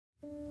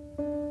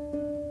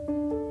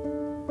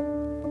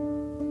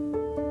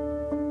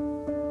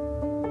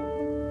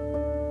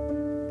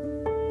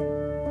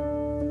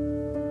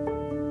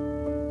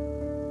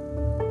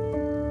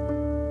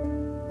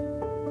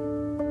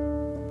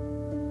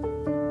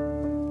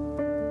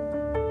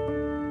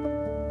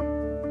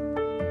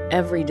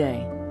Every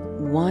day,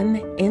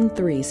 1 in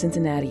 3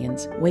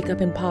 Cincinnatians wake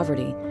up in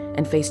poverty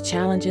and face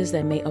challenges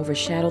that may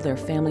overshadow their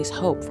family's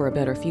hope for a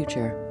better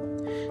future.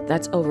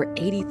 That's over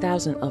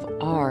 80,000 of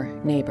our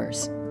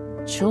neighbors.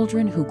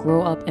 Children who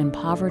grow up in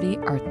poverty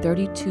are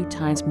 32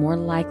 times more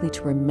likely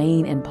to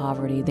remain in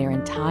poverty their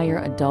entire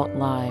adult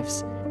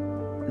lives.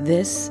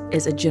 This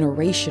is a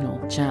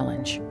generational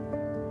challenge.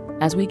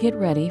 As we get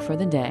ready for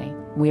the day,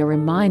 we are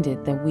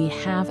reminded that we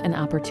have an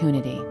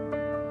opportunity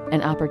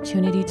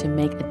to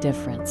make a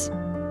difference,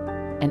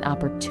 an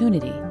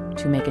opportunity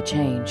to make a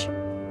change.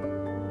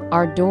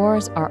 Our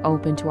doors are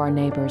open to our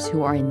neighbors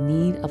who are in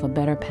need of a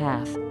better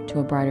path to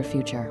a brighter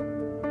future.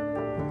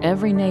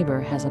 Every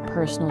neighbor has a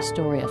personal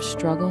story of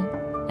struggle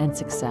and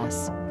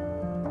success.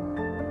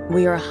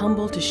 We are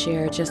humbled to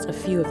share just a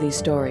few of these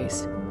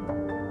stories.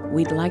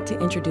 We'd like to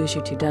introduce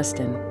you to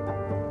Dustin,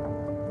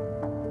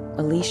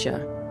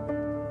 Alicia,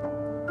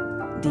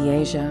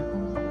 Deasia,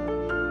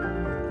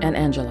 and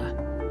Angela.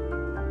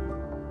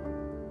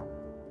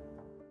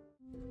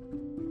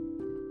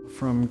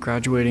 From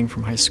graduating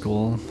from high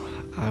school,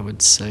 I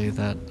would say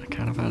that I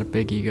kind of had a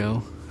big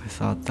ego. I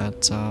thought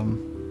that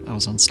I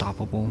was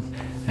unstoppable,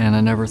 and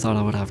I never thought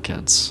I would have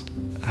kids.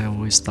 I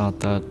always thought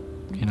that,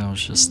 I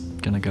was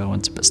just gonna go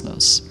into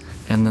business.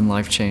 And then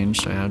life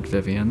changed. I had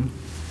Vivian.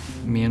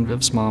 Me and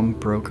Viv's mom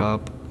broke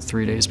up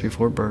 3 days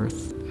before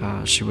birth.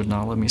 She would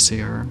not let me see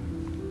her.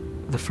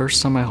 The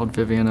first time I held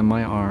Vivian in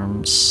my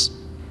arms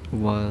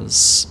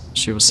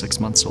she was 6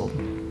 months old.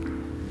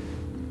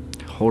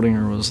 Holding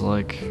her was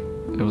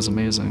it was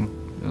amazing.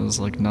 It was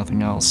like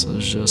nothing else. It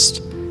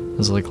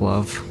was like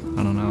love.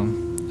 I don't know.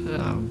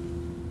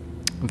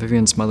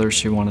 Vivian's mother,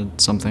 she wanted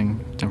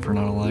something different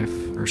out of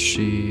life, or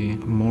she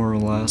more or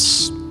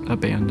less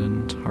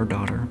abandoned our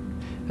daughter.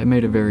 It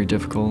made it very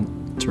difficult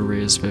to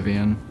raise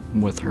Vivian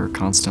with her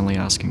constantly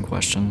asking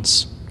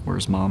questions.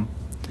 Where's mom?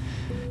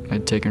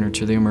 I'd taken her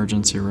to the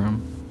emergency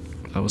room.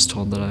 I was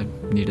told that I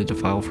needed to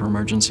file for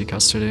emergency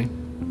custody.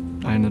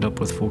 I ended up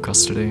with full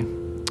custody.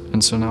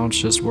 And so now it's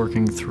just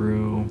working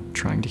through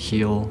trying to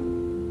heal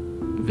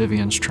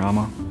Vivian's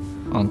trauma.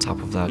 On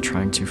top of that,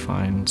 trying to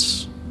find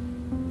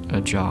a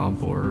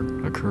job or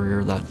a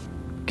career that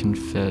can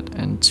fit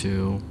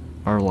into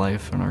our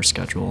life and our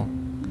schedule.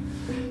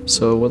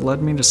 So what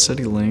led me to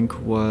CityLink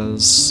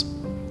was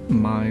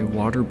my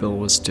water bill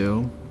was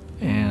due,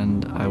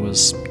 and I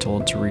was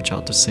told to reach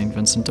out to St.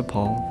 Vincent de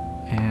Paul,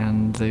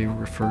 and they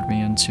referred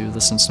me into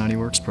the Cincinnati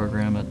Works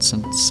program at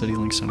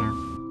CityLink Center.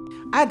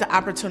 I had the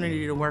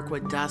opportunity to work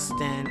with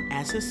Dustin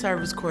as his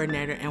service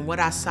coordinator, and what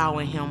I saw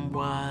in him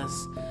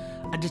was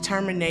a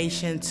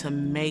determination to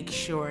make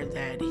sure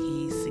that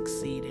he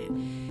succeeded.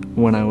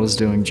 When I was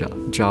doing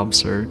job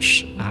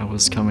search, I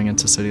was coming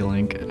into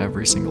CityLink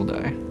every single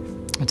day.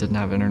 I didn't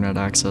have internet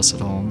access at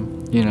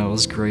home. It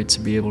was great to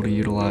be able to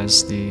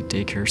utilize the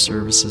daycare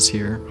services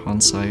here on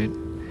site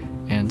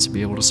and to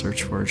be able to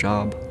search for a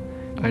job.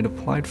 I'd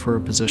applied for a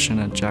position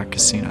at Jack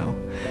Casino,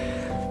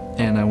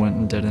 and I went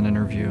and did an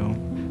interview.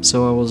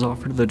 So I was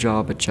offered the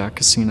job at Jack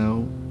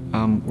Casino,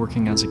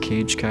 working as a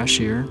cage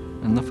cashier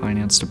in the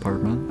finance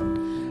department.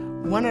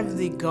 One of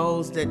the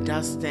goals that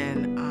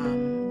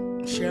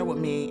Dustin shared with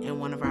me in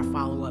one of our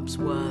follow-ups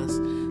was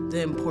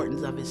the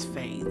importance of his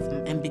faith.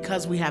 And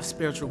because we have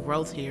spiritual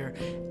growth here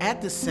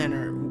at the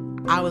center,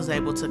 I was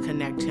able to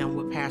connect him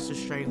with Pastor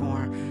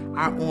Strayhorn,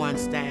 our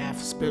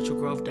on-staff spiritual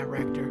growth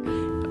director.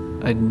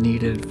 I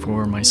needed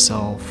for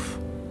myself,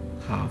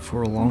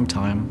 for a long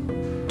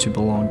time, to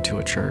belong to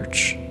a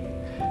church.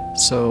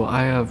 So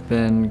I have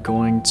been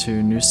going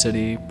to New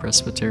City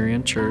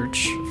Presbyterian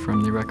Church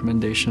from the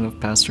recommendation of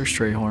Pastor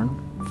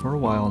Strayhorn for a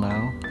while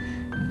now,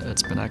 and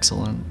it's been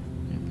excellent.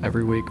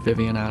 Every week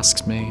Vivian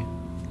asks me,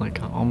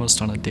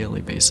 almost on a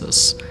daily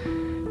basis,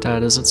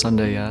 Dad, is it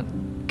Sunday yet?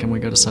 Can we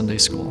go to Sunday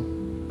school?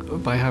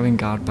 By having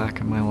God back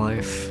in my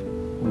life,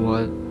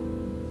 what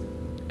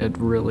it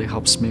really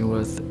helps me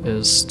with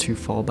is to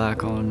fall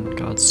back on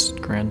God's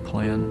grand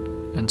plan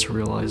and to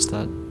realize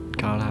that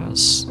God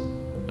has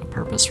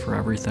purpose for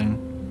everything.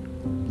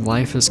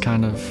 Life has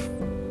kind of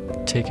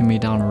taken me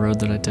down a road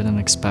that I didn't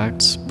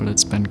expect, but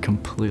it's been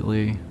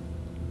completely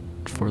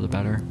for the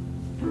better.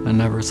 I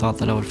never thought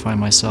that I would find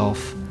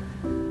myself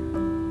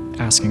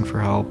asking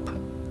for help,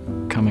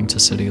 coming to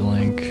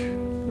CityLink,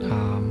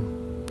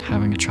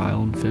 having a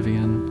child,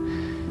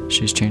 Vivian.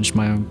 She's changed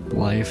my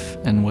life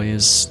in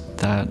ways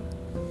that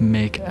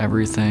make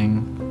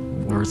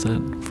everything worth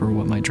it for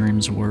what my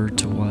dreams were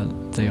to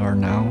what they are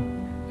now.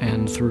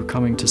 And through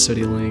coming to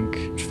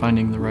CityLink,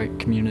 finding the right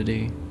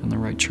community and the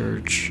right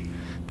church,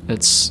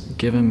 it's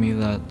given me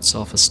that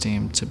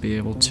self-esteem to be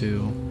able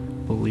to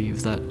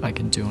believe that I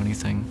can do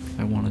anything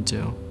I want to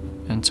do,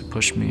 and to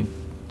push me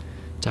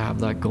to have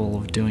that goal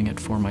of doing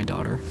it for my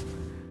daughter.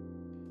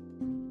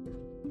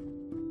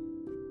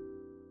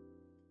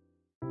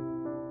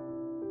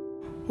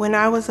 When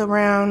I was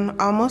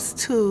around almost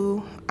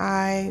 2,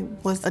 I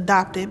was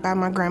adopted by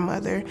my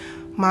grandmother.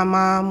 My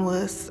mom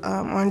was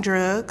on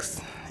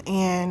drugs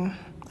and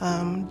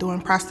doing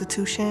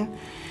prostitution,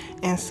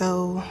 And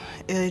so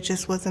it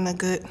just wasn't a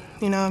good,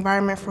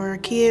 environment for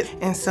kids.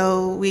 And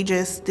so we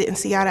just didn't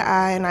see eye to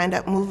eye, and I ended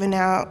up moving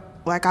out.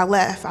 Like, I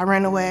left, I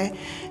ran away.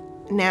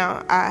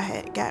 Now I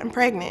had gotten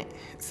pregnant.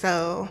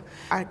 So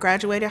I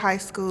graduated high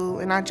school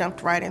and I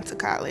jumped right into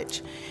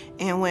college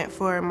and went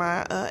for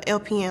my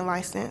LPN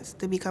license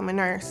to become a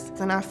nurse.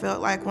 And I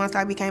felt like once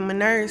I became a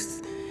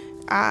nurse,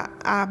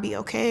 I'll be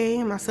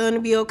okay, my son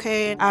will be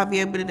okay, I'll be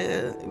able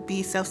to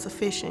be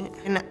self-sufficient.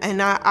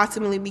 And I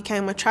ultimately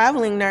became a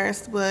traveling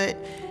nurse, but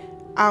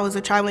I was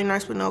a traveling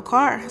nurse with no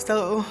car.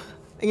 So,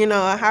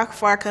 how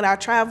far could I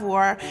travel,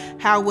 or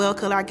how well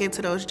could I get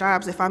to those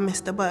jobs if I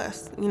missed the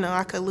bus?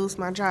 I could lose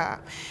my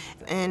job.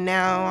 And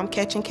now I'm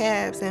catching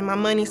cabs and my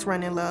money's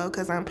running low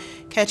because I'm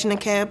catching a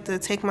cab to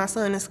take my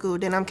son to school.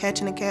 Then I'm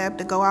catching a cab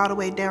to go all the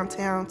way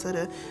downtown to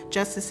the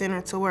Justice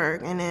Center to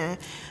work. And then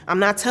I'm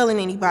not telling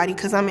anybody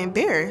because I'm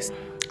embarrassed.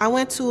 I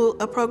went to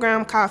a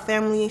program called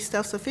Family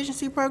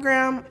Self-Sufficiency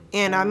Program,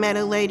 and I met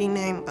a lady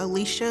named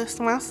Alicia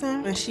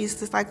Swanson. And she's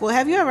just like, well,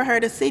 have you ever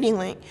heard of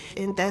CityLink?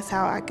 And that's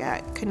how I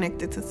got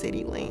connected to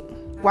CityLink.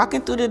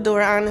 Walking through the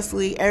door,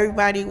 honestly,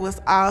 everybody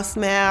was all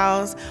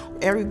smiles.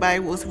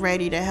 Everybody was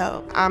ready to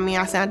help. I mean,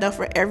 I signed up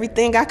for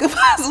everything I could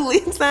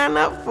possibly sign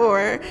up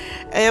for.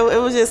 It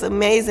was just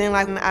amazing.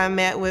 Like, I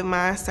met with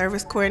my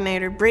service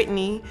coordinator,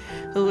 Brittany,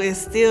 who is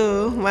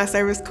still my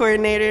service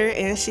coordinator,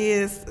 and she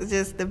is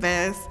just the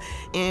best.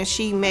 And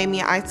she made me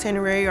an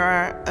itinerary,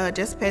 or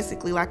just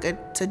basically like a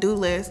to-do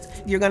list.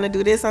 You're gonna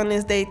do this on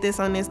this date,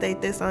 this on this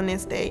date, this on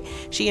this date.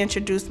 She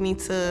introduced me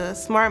to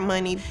Smart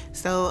Money.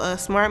 So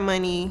Smart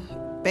Money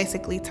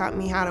basically taught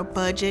me how to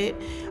budget.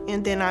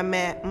 And then I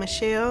met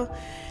Michelle,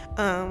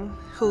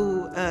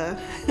 who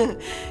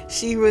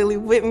she really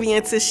whipped me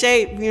into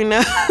shape,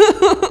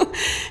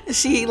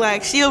 she's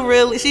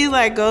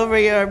like, go over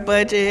your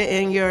budget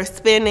and your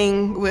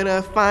spending with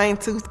a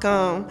fine-tooth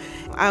comb.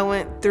 I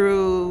went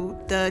through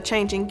the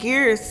changing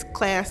gears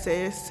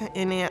classes,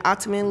 and then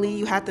ultimately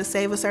you have to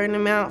save a certain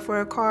amount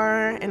for a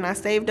car, and I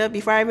saved up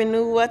before I even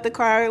knew what the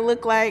car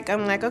looked like.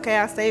 I'm like, okay,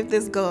 I saved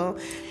this goal,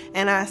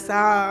 and I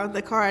saw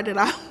the car that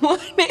I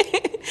wanted.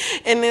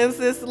 And it's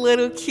this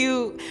little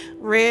cute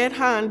red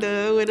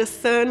Honda with a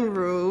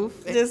sunroof.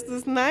 Just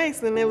as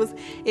nice, and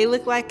it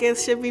looked like it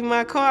should be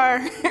my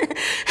car.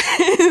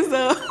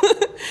 So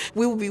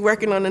we would be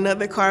working on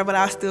another car, but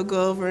I'll still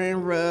go over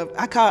and rub.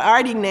 I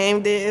already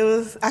named it.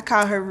 I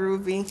call her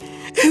Ruby.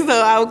 So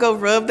I would go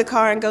rub the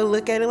car and go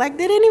look at it like,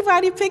 did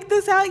anybody pick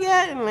this out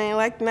yet? And they're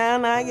like, no,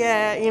 not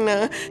yet,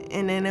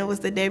 And then it was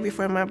the day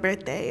before my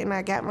birthday, and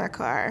I got my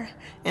car.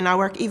 And I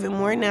work even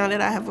more now that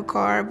I have a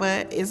car,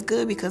 but it's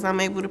good because I'm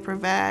able to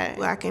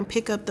provide. I can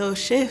pick up those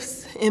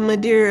shifts in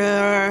Madeira,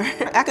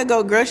 or I could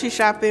go grocery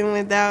shopping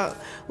without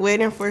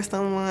waiting for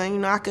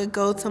someone. I could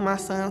go to my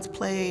son's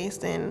place,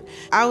 and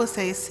I would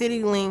say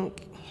CityLink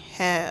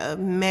had a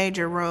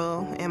major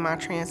role in my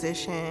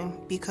transition,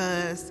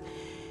 because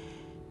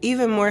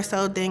even more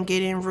so than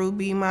getting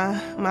Ruby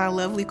my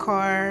lovely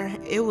car,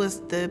 it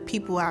was the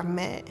people I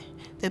met.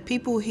 The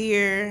people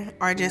here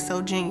are just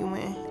so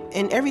genuine,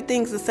 and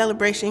everything's a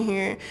celebration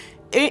here.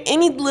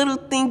 Any little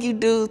thing you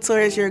do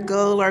towards your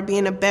goal or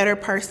being a better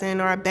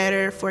person or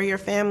better for your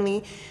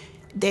family,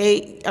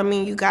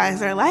 you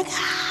guys are like,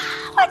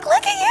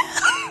 look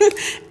at you.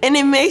 And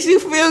it makes you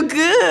feel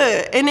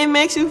good.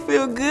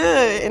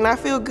 And I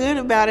feel good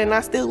about it. And I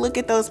still look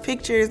at those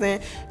pictures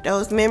and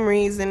those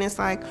memories, and it's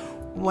like,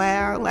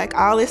 wow, like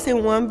all this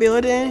in one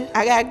building.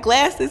 I got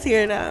glasses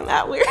here that I'm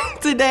not wearing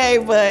today,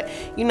 but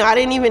I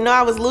didn't even know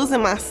I was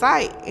losing my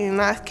sight.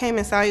 And I came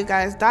and saw you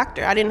guys'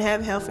 doctor. I didn't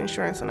have health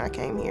insurance when I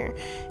came here.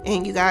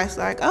 And you guys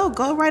like, oh,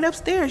 go right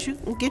upstairs. You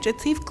can get your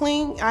teeth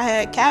cleaned. I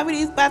had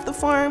cavities about to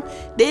form.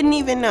 Didn't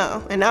even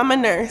know. And I'm a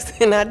nurse,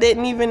 and I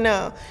didn't even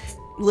know.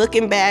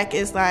 Looking back,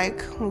 it's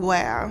like,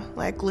 wow,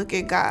 like, look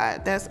at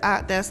God. That's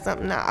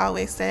something I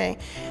always say.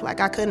 Like,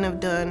 I couldn't have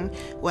done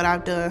what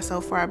I've done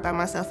so far by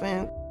myself.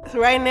 And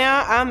right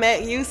now, I'm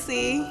at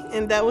UC,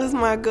 and that was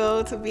my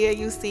goal, to be at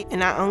UC.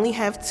 And I only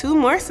have 2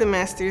 more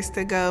semesters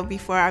to go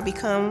before I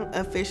become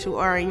official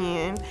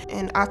RN.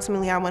 And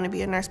ultimately, I want to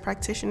be a nurse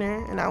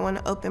practitioner, and I want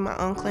to open my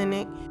own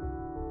clinic.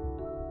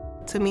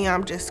 To me,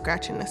 I'm just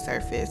scratching the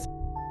surface.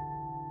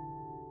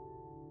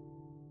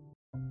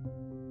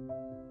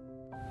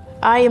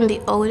 I am the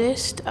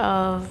oldest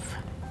of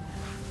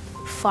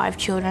 5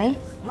 children.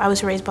 I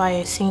was raised by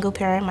a single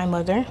parent, my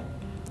mother.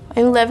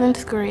 In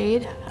 11th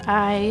grade,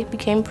 I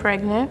became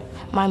pregnant.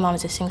 My mom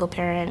is a single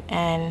parent,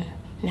 and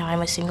now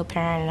I'm a single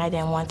parent, and I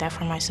didn't want that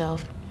for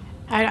myself.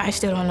 I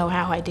still don't know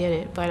how I did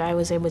it, but I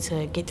was able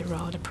to get through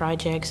all the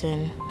projects,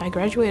 and I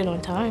graduated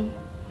on time.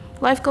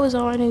 Life goes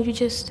on, and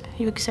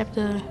you accept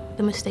the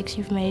mistakes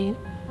you've made.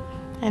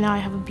 And now I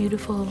have a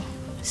beautiful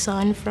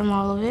son from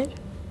all of it.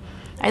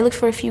 I looked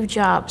for a few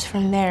jobs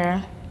from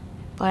there,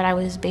 but I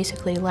was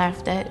basically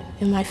laughed at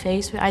in my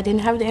face. I didn't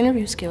have the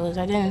interview skills.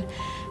 I didn't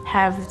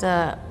have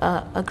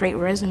a great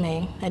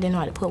resume. I didn't know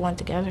how to put one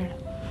together.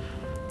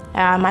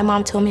 My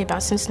mom told me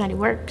about Cincinnati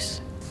Works.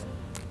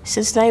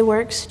 Cincinnati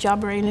Works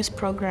job readiness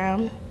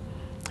program.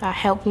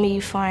 helped me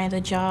find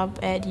a job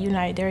at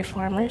United Dairy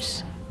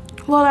Farmers.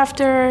 Well,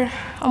 after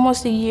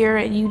almost a year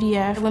at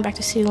UDF, I went back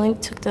to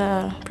CityLink, took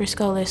the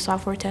Briscoe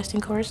software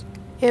testing course.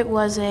 It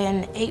was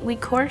an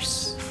 8-week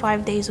course,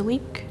 5 days a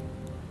week.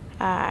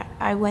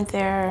 I went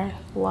there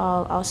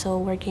while also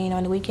working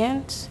on the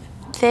weekends.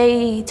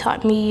 They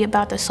taught me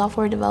about the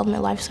software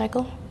development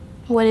lifecycle,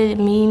 what it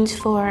means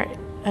for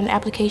an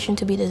application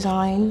to be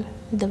designed,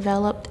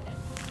 developed.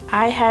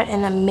 I had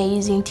an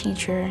amazing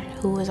teacher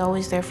who was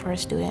always there for a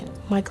student.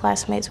 My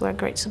classmates were a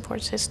great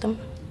support system.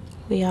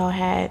 We all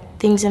had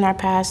things in our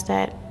past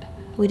that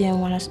we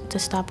didn't want to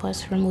stop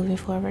us from moving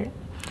forward.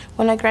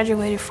 When I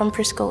graduated from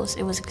Prisco's,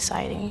 it was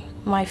exciting.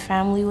 My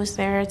family was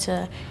there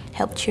to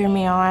help cheer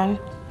me on.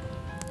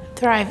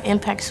 Thrive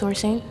Impact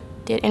Sourcing,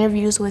 did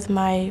interviews with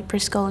my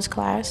Prisco's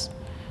class,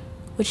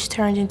 which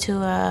turned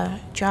into a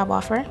job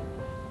offer.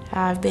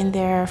 I've been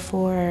there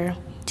for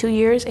 2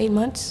 years, 8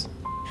 months.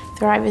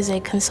 Thrive is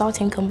a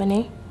consulting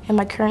company, and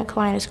my current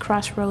client is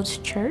Crossroads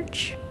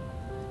Church.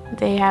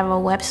 They have a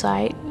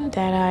website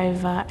that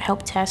I've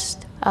helped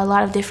test a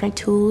lot of different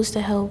tools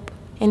to help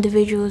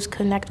individuals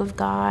connect with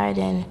God.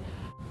 And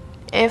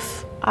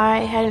if I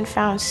hadn't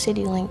found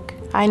CityLink,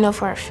 I know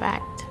for a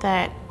fact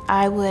that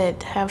I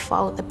would have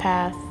followed the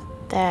path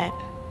that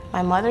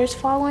my mother's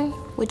following,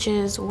 which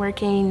is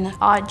working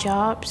odd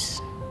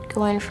jobs,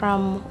 going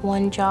from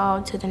one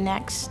job to the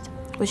next,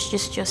 which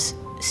just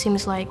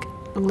seems like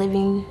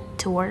living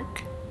to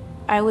work.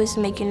 I was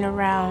making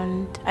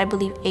around, I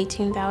believe,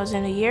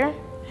 $18,000 a year,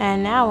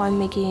 and now I'm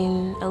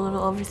making a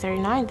little over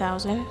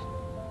 $39,000,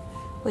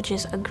 which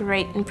is a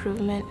great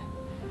improvement.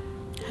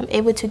 I'm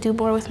able to do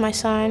more with my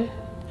son.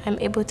 I'm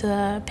able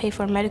to pay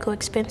for medical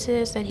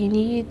expenses that he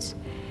needs.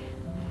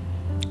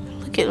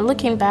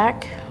 Looking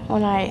back,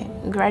 when I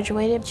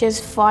graduated,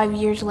 just 5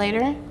 years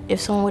later, if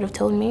someone would have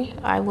told me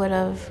I would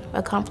have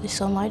accomplished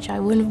so much, I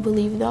wouldn't have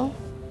believed them.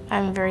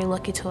 I'm very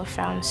lucky to have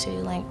found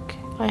CityLink.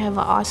 I have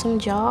an awesome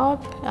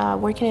job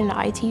working in the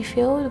IT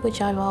field,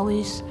 which I've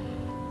always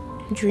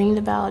dreamed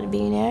about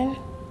being in.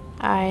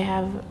 I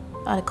have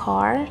a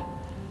car.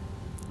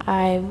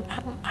 I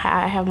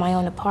have my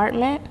own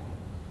apartment.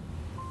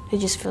 It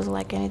just feels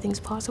like anything's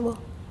possible.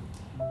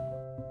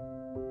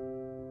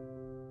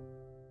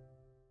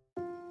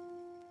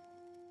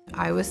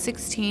 I was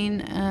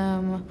 16.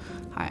 I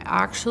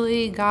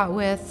actually got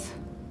with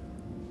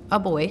a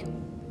boy,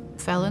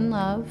 fell in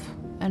love,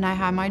 and I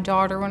had my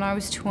daughter when I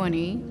was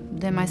 20,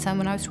 then my son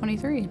when I was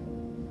 23.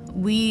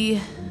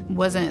 We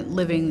wasn't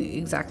living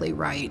exactly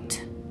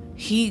right.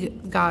 He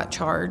got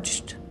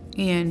charged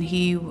and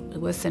he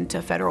was sent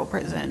to federal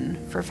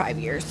prison for 5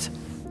 years.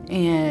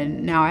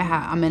 And now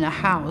I'm in a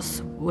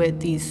house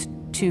with these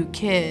 2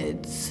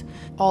 kids.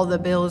 All the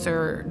bills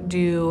are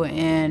due,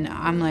 and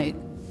I'm like,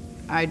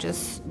 I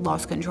just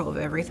lost control of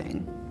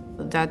everything.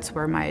 That's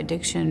where my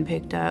addiction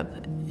picked up,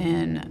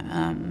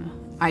 and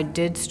I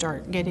did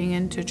start getting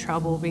into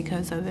trouble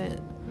because of it.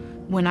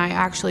 When I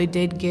actually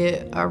did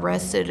get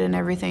arrested and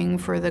everything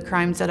for the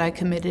crimes that I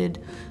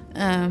committed,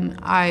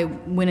 I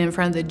went in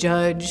front of the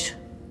judge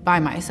by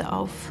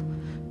myself,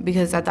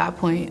 because at that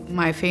point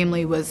my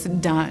family was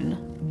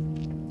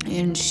done,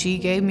 and she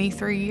gave me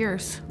 3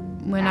 years.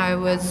 When I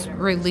was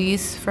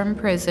released from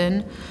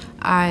prison,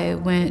 I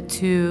went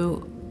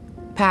to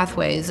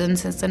Pathways in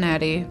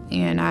Cincinnati,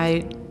 and I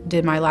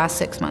did my last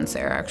 6 months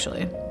there,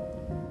 actually.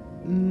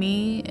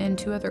 Me and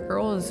 2 other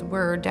girls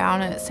were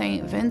down at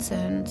St.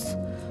 Vincent's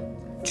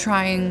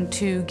trying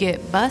to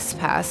get bus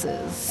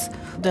passes.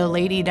 The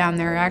lady down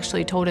there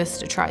actually told us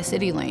to try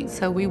CityLink,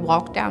 so we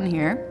walked down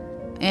here,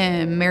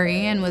 and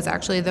Marianne was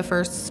actually the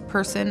first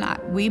person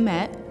we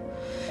met.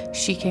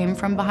 She came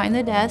from behind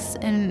the desk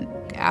and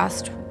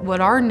asked what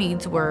our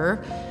needs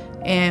were,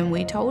 and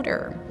we told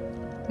her,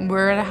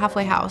 we're at a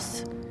halfway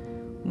house.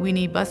 We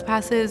need bus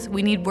passes,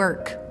 we need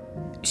work.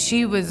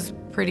 She was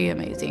pretty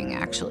amazing,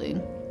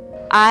 actually.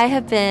 I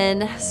have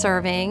been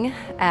serving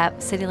at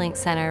CityLink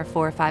Center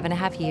for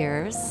 5.5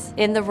 years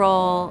in the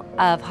role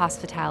of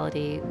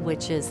hospitality,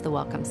 which is the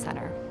Welcome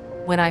Center.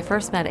 When I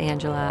first met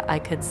Angela, I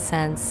could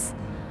sense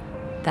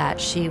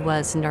that she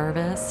was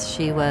nervous,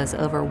 she was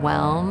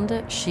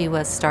overwhelmed, she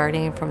was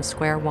starting from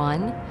square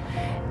one.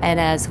 And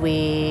as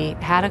we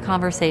had a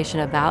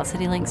conversation about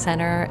CityLink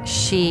Center,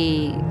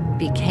 she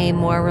became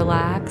more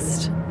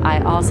relaxed. I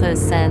also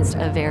sensed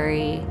a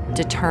very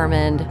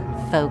determined,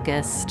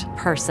 focused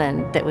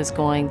person that was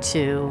going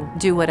to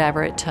do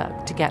whatever it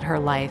took to get her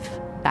life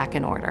back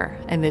in order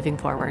and moving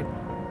forward.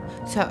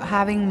 So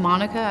having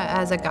Monica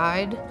as a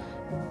guide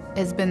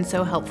has been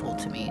so helpful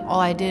to me. All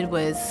I did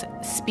was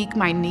speak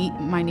my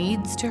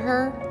needs to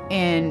her,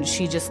 and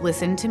she just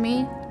listened to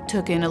me,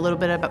 took in a little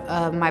bit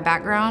of my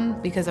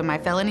background because of my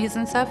felonies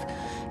and stuff,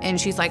 and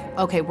she's like,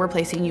 okay, we're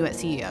placing you at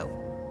CEO.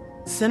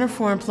 Center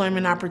for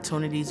Employment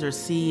Opportunities, or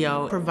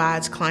CEO,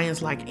 provides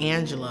clients like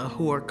Angela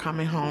who are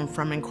coming home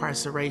from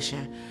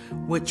incarceration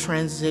with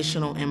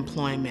transitional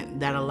employment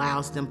that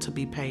allows them to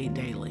be paid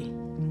daily.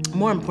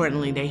 More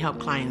importantly, they help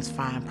clients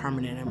find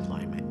permanent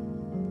employment.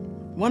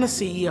 One of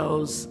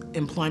CEO's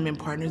employment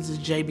partners is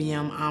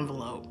JBM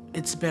Envelope.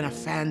 it's been a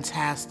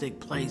fantastic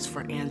place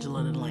for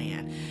Angela to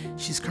land.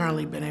 She's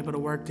currently been able to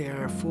work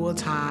there full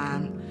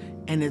time,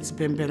 and it's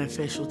been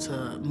beneficial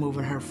to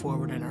moving her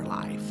forward in her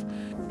life.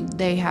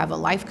 They have a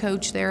life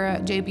coach there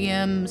at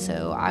JBM,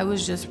 so I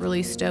was just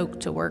really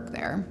stoked to work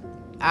there.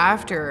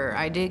 After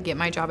I did get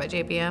my job at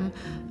JBM,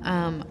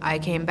 I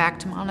came back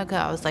to Monica.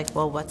 I was like,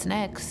 well, what's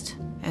next?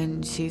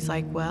 And she's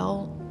like,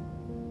 well,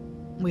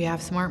 we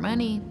have smart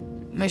money.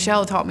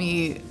 Michelle taught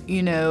me,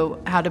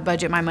 how to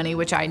budget my money,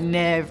 which I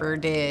never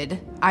did.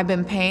 I've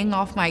been paying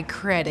off my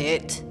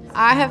credit.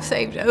 I have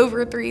saved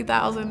over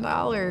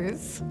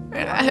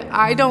 $3,000.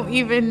 I don't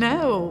even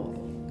know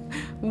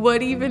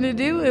what even to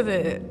do with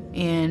it.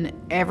 And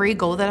every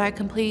goal that I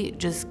complete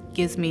just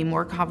gives me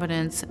more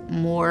confidence,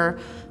 more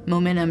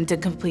momentum to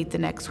complete the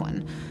next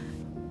one.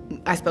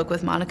 I spoke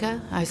with Monica.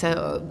 I said,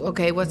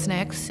 okay, what's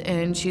next?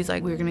 And she's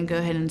like, we're gonna go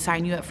ahead and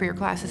sign you up for your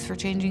classes for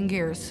changing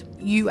gears.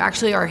 You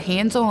actually are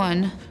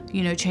hands-on,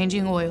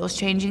 changing oils,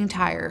 changing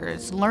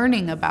tires,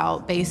 learning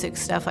about basic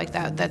stuff like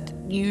that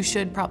you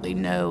should probably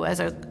know as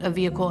a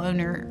vehicle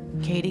owner.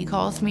 Katie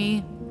calls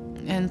me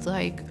and it's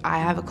like, I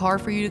have a car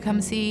for you to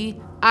come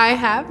see. I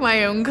have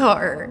my own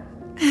car.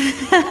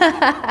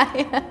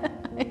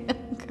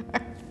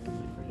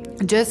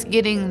 Just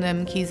getting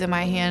them keys in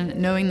my hand,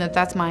 knowing that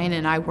that's mine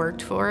and I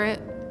worked for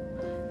it,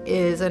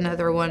 is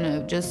another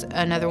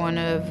one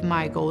of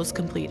my goals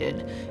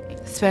completed.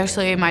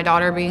 Especially my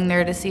daughter being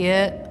there to see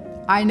it.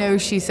 I know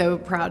she's so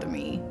proud of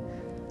me.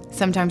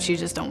 Sometimes she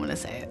just don't want to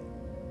say it.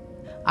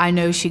 I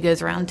know she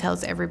goes around and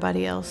tells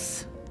everybody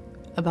else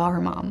about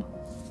her mom.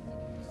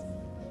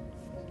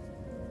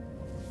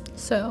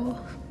 So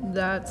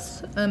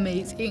that's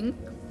amazing.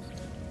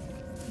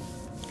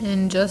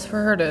 And just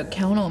for her to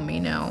count on me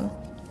now,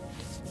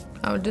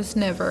 I would just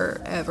never,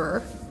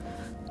 ever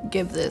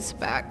give this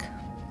back.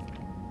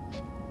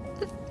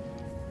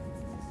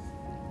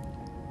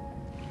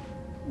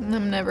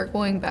 I'm never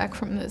going back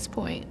from this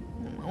point,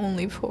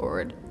 only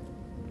forward.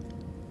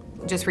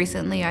 Just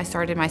recently, I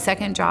started my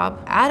second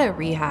job at a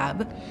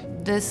rehab.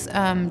 This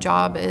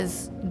job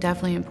is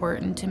definitely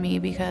important to me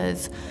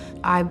because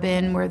I've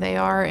been where they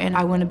are, and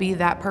I want to be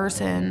that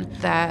person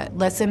that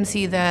lets them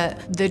see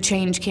that the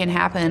change can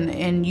happen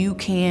and you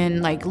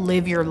can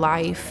live your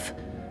life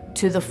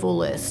to the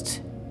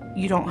fullest.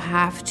 You don't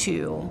have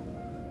to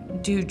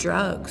do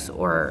drugs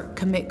or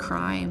commit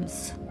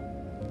crimes.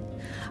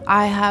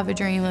 I have a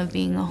dream of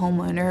being a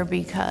homeowner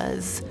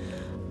because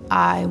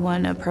I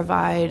want to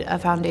provide a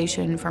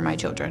foundation for my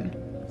children.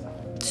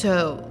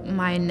 So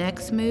my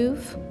next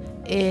move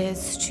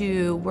is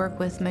to work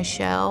with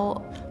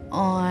Michelle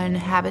on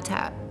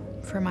habitat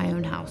for my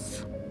own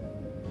house.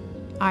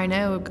 I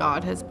know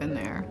God has been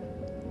there,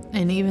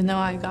 and even though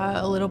I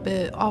got a little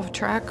bit off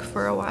track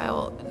for a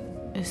while,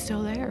 is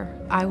still there.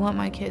 I want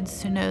my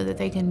kids to know that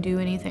they can do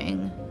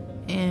anything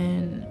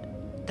and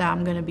that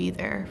I'm gonna be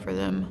there for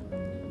them.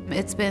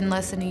 It's been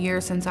less than a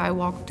year since I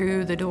walked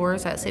through the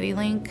doors at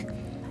CityLink,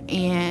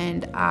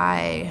 and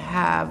I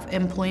have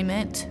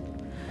employment.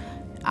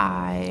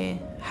 I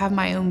have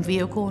my own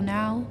vehicle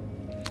now.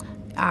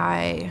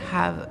 I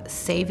have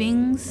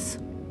savings.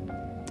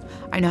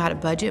 I know how to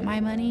budget my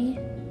money,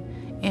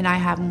 and I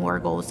have more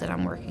goals that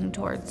I'm working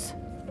towards.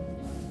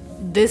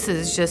 This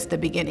is just the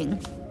beginning.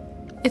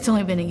 It's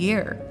only been a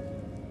year.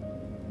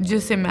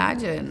 Just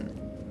imagine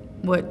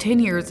what 10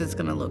 years is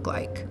gonna look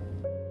like.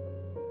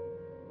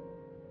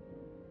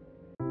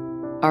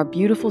 Our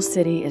beautiful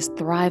city is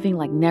thriving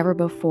like never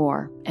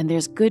before, and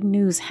there's good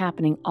news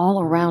happening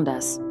all around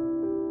us.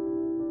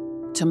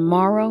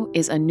 Tomorrow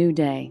is a new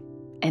day,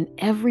 and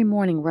every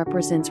morning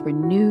represents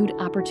renewed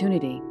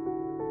opportunity.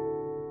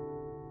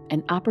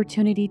 An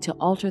opportunity to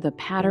alter the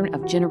pattern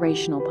of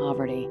generational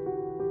poverty.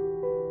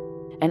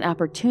 An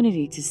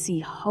opportunity to see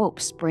hope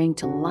spring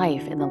to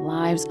life in the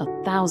lives of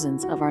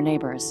thousands of our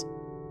neighbors.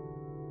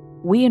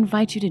 We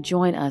invite you to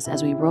join us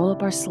as we roll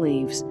up our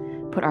sleeves,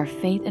 put our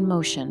faith in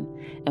motion,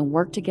 and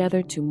work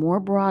together to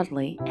more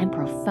broadly and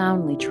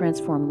profoundly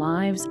transform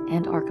lives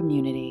and our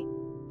community.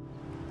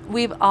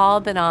 We've all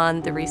been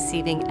on the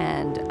receiving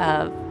end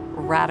of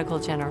radical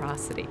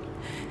generosity.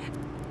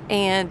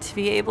 And to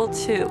be able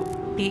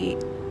to be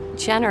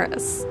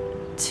generous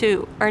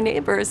to our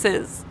neighbors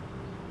it's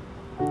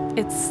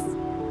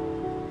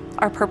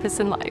our purpose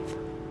in life.